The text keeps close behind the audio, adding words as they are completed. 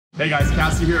Hey guys,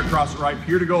 Cassie here at CrossFit Rife,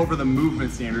 here to go over the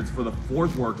movement standards for the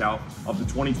fourth workout of the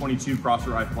 2022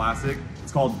 CrossFit Rife Classic.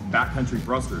 It's called backcountry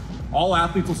thruster. All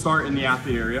athletes will start in the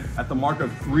athlete area. At the mark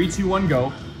of 3, 2, 1,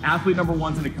 go. Athlete number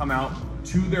one's gonna come out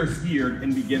to their skier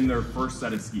and begin their first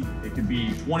set of ski. It could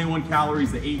be 21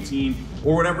 calories to 18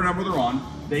 or whatever number they're on.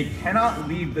 They cannot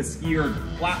leave the skier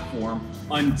platform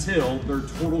until their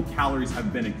total calories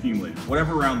have been accumulated,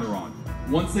 whatever round they're on.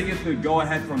 Once they get the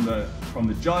go-ahead from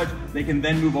the judge, they can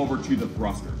then move over to the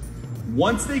thruster.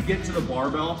 Once they get to the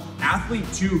barbell, athlete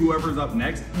 2, whoever's up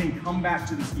next, can come back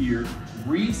to the skier,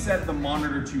 reset the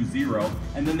monitor to 0,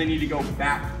 and then they need to go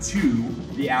back to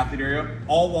the athlete area,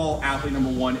 all while athlete number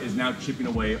 1 is now chipping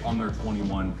away on their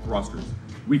 21 thrusters.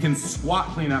 We can squat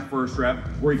clean that first rep,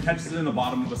 where he catches it in the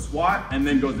bottom of a squat and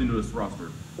then goes into his thruster.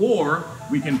 Or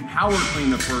we can power clean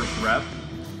the first rep,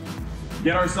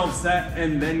 get ourselves set,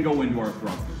 and then go into our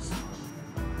thrusters.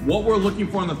 What we're looking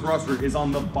for in the thruster is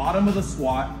on the bottom of the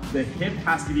squat, the hip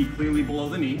has to be clearly below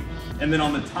the knee, and then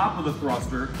on the top of the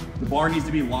thruster, the bar needs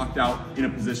to be locked out in a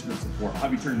position of support. I'll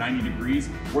have you turn 90 degrees,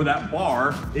 where that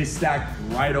bar is stacked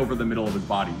right over the middle of his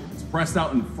body. If it's pressed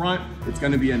out in front, it's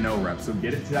gonna be a no rep, so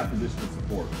get it to that position of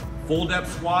support. Full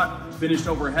depth squat, finished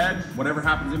overhead, whatever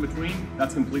happens in between,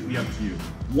 that's completely up to you.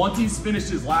 Once he's finished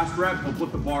his last rep, he'll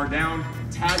put the bar down,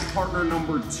 tag partner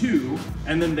number 2,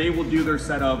 and then they will do their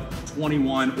set of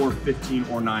 21 or 15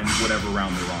 or 9, whatever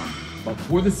round they're on. But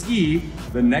for the ski,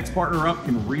 the next partner up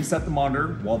can reset the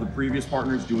monitor while the previous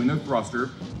partner is doing their thruster.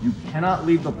 You cannot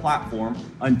leave the platform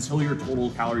until your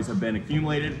total calories have been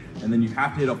accumulated, and then you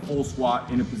have to hit a full squat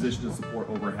in a position of support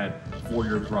overhead for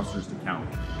your thrusters to count.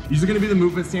 These are gonna be the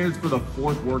movement standards for the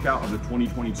fourth workout of the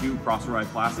 2022 CrossFit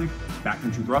Rife Classic,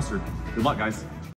 backcountry thruster. Good luck, guys.